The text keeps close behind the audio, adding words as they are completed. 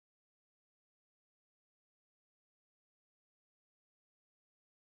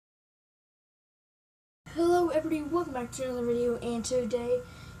Hello everybody, welcome back to another video, and today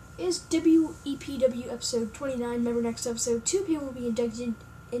is WEPW episode 29. Remember, next episode, 2 people will be inducted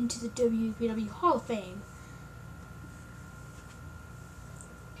into the WEPW Hall of Fame.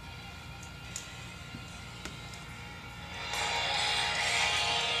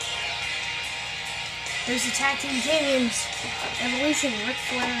 There's the tag team champions, Evolution, Ric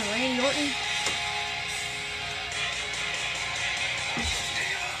Flair and Randy Orton.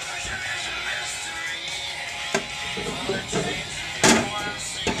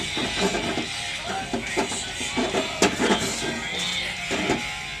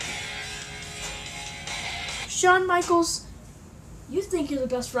 Shawn Michaels, you think you're the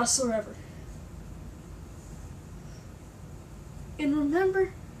best wrestler ever. And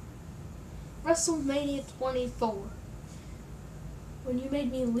remember WrestleMania 24, when you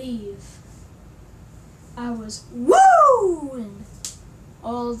made me leave, I was wooing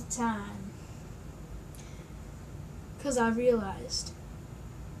all the time, because I realized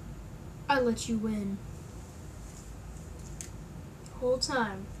I let you win. The whole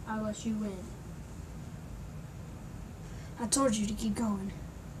time I let you win. I told you to keep going.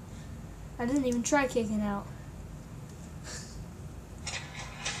 I didn't even try kicking out.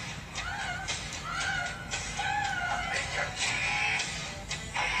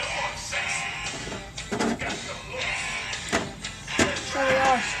 There we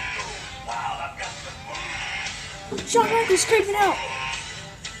are. Shawn Michaels creeping out.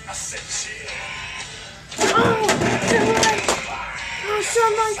 Oh, they're right. Oh,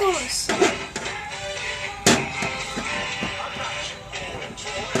 Shawn Michaels.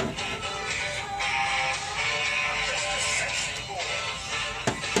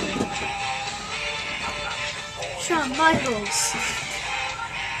 Shawn Michaels.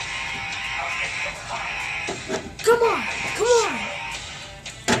 Come on, come on.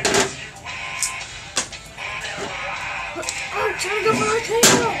 Oh, trying to go for a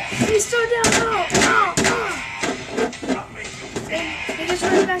KO. He's still down. And he gets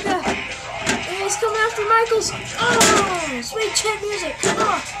right back up. And he's coming after Michaels. Oh, sweet chant music. And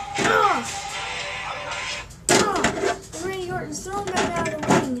Randy Orton's throwing him out of the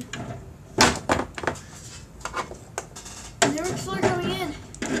ring. And then Ric Flair coming in.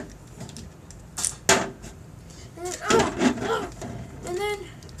 And then, and then,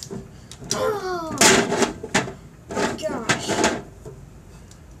 oh, my gosh.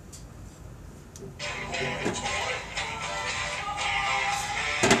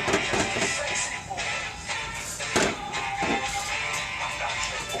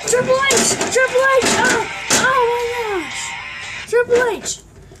 Triple H, oh my gosh. Triple H.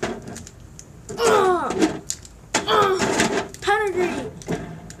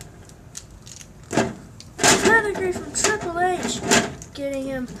 Pedigree from Triple H, getting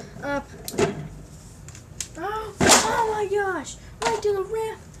him up. Oh my gosh, right to the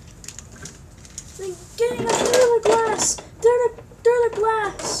ramp. Then getting up through the glass, through the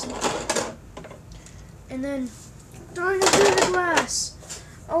glass. And then throwing him through the glass.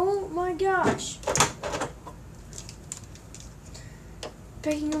 Oh my gosh.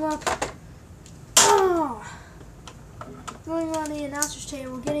 Picking him up. Going on the announcer's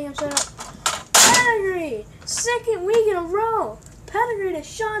table, getting him set up. Pedigree! Second week in a row. Pedigree to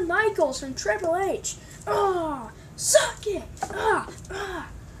Shawn Michaels from Triple H. Suck it!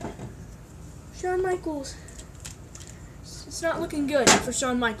 Shawn Michaels. It's not looking good for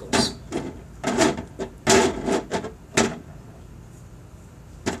Shawn Michaels.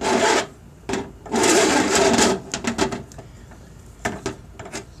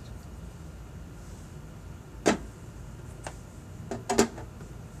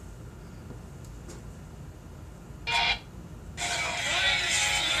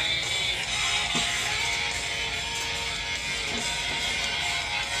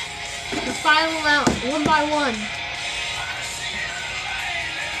 The final out, one by one.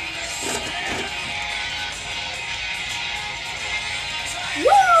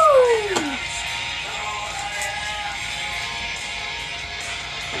 Woo!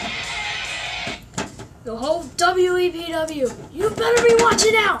 The whole WEPW, you better be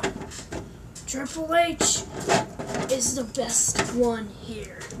watching out. Triple H is the best one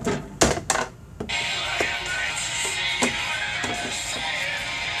here.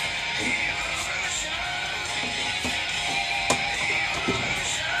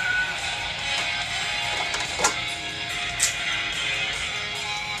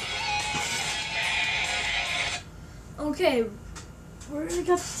 Okay, we're gonna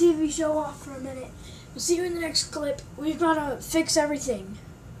cut the TV show off for a minute. We'll see you in the next clip. We've gotta fix everything.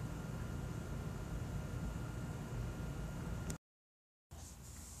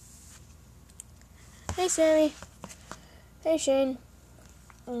 Hey, Sammy. Hey, Shane.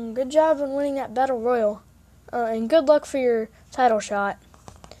 Good job on winning that battle royal. And good luck for your title shot.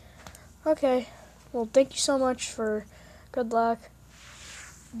 Okay. Well, thank you so much for good luck.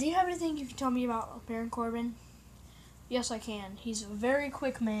 Do you have anything you can tell me about Baron Corbin? Yes, I can. He's a very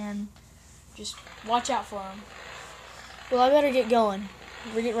quick man. Just watch out for him. Well, I better get going.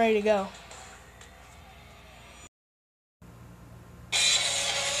 We're getting ready to go.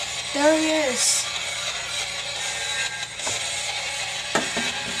 There he is.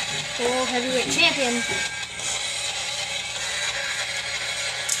 The World Heavyweight Champion.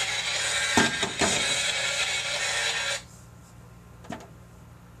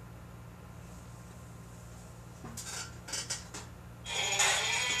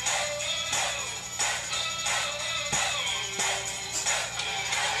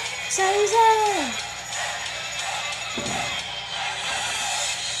 Sami Zayn!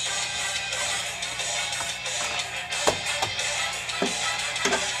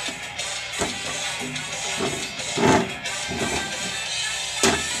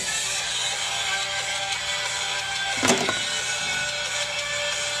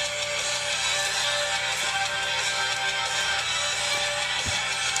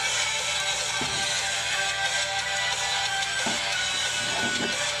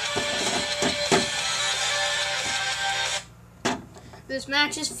 This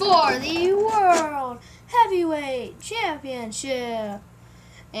match is for the World Heavyweight Championship,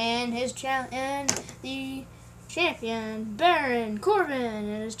 and the champion Baron Corbin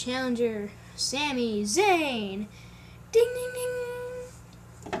and his challenger Sami Zayn. Ding ding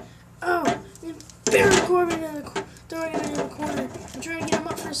ding! Oh, Baron Corbin throwing him in the corner and trying to get him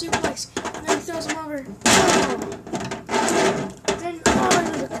up for a suplex, and then he throws him over. Oh. Then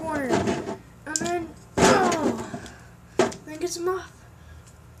into the corner, and then then gets him up.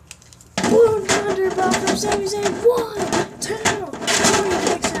 Blue Thunderbolt from Sami Zayn. 1, 2, 3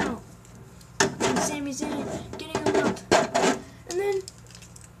 kicks out. And Sami Zayn getting him up. And then,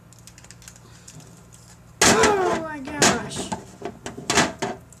 oh my gosh.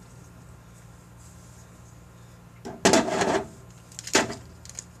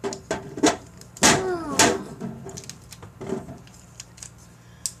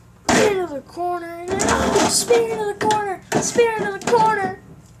 Right into the corner. And then, spear into the corner. Spear into the corner.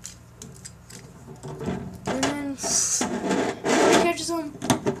 Catches him.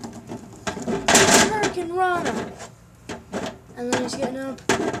 Hurricane Rana. And then he's getting up.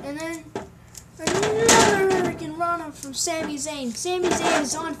 And then another Hurricane Rana from Sami Zayn. Sami Zayn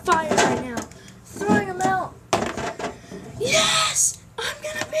is on fire right now. Throwing him out. Yes! I'm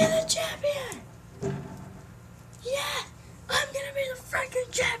gonna be the champion! Yeah! I'm gonna be the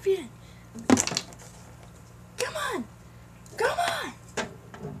freaking champion! Come on! Come on!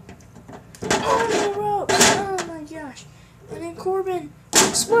 On the ropes! Oh my gosh! And then Corbin,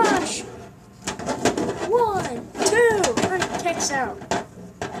 splash! 1, 2, and he kicks out.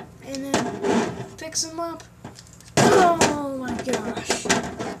 And then picks him up. Oh my gosh.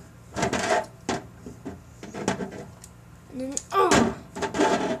 And then, oh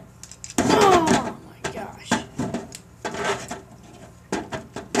my gosh.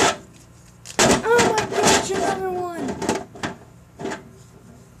 Oh my gosh, another one.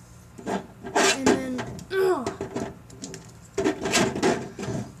 And then,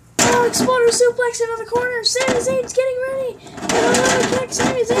 Exploder suplex into the corner. Sami Zayn's getting ready for another kick.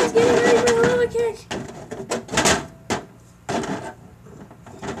 Sami Zayn's getting ready for another kick.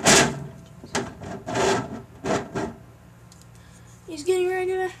 He's getting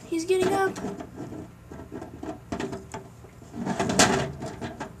ready to. He's getting up.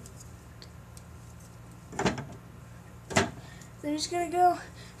 They're just gonna go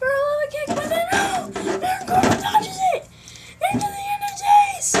for another kick, but then no! Baron Corbin dodges it into the end of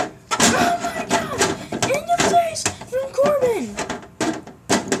days. Oh my god! End of days from Corbin!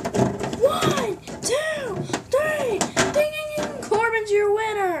 1, 2, 3! Ding ding ding! Corbin's your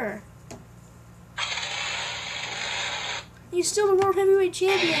winner! He's still the World Heavyweight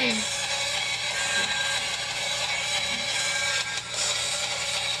Champion!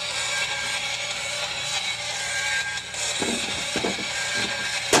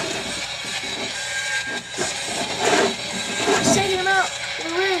 He's taking him out to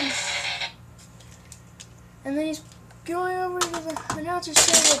the ring! And then he's going over to the announcer's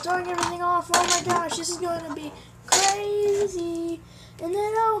table, throwing everything off. Oh my gosh, this is going to be crazy. And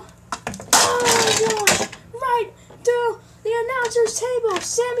then, oh my gosh, right to the announcer's table,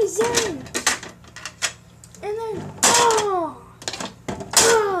 Sami Zayn. And then,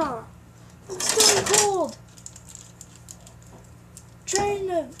 it's Stone Cold. Trying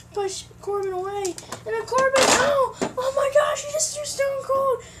to push Corbin away. And then Corbin, oh my gosh, he just threw Stone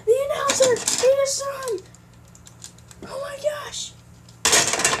Cold. The announcer, he just threw him. Oh my gosh.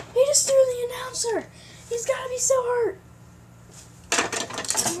 He just threw the announcer. He's got to be so hurt.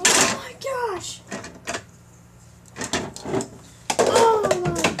 Oh my gosh. Oh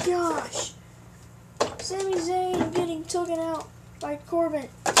my gosh. Sami Zayn getting taken out by Corbin.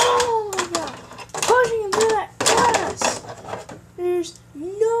 Oh my god. Pushing him through that glass. There's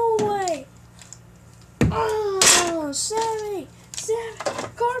no way. Oh, Sami.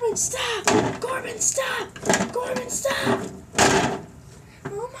 Corbin, stop. Corbin, stop. Corbin, stop.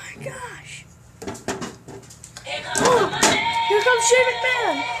 Oh my gosh. Oh, here comes Shane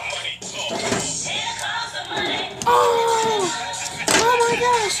McMahon. Oh my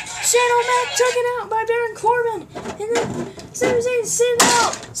gosh. Shane O'Mac taken out by Baron Corbin. And then Sami Zayn sent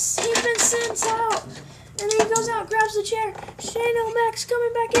out. He's been sent out. And then he goes out, grabs the chair. Shane O'Mac's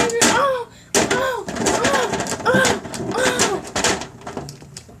coming back in. Oh.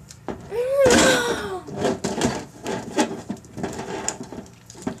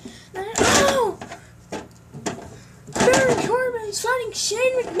 Baron Corbin's fighting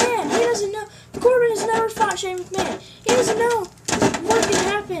Shane McMahon. He doesn't know. Corbin has never fought Shane McMahon. He doesn't know what can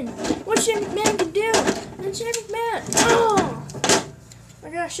happen, what Shane McMahon can do. And Shane McMahon, oh my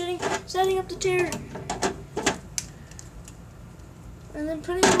gosh, setting up the chair. And then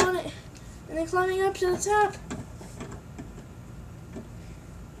putting him on it. And then climbing up to the top.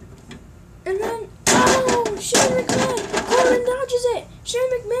 And then, oh, Shane McMahon. Corbin dodges it. Shane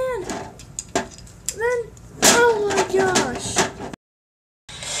McMahon. And then, oh my gosh.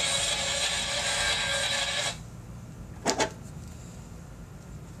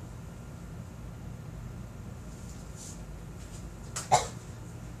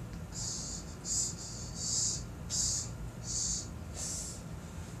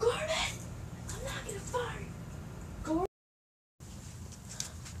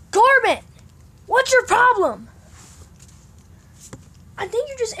 Corbin, what's your problem? I think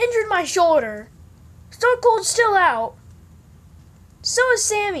you just injured my shoulder. Stone Cold's still out. So is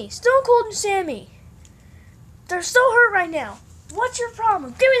Sami. Stone Cold and Sami. They're so hurt right now. What's your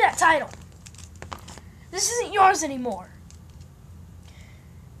problem? Give me that title. This isn't yours anymore.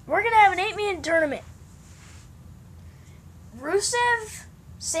 We're going to have an 8-man tournament. Rusev,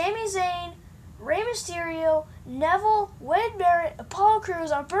 Sami Zayn, Rey Mysterio, Neville, Wade Barrett, Apollo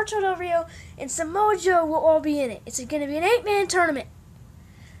Crews, Alberto Del Rio, and Samoa Joe will all be in it. It's going to be an 8-man tournament.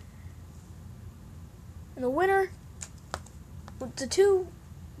 And the winner, the two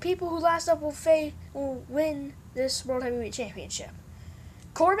people who last up will win this World Heavyweight Championship.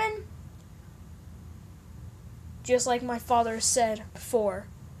 Corbin, just like my father said before,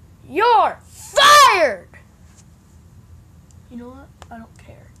 you're fired! You know what? I don't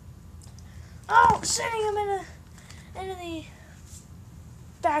care. Oh, sending him into the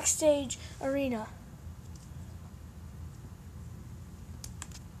backstage arena.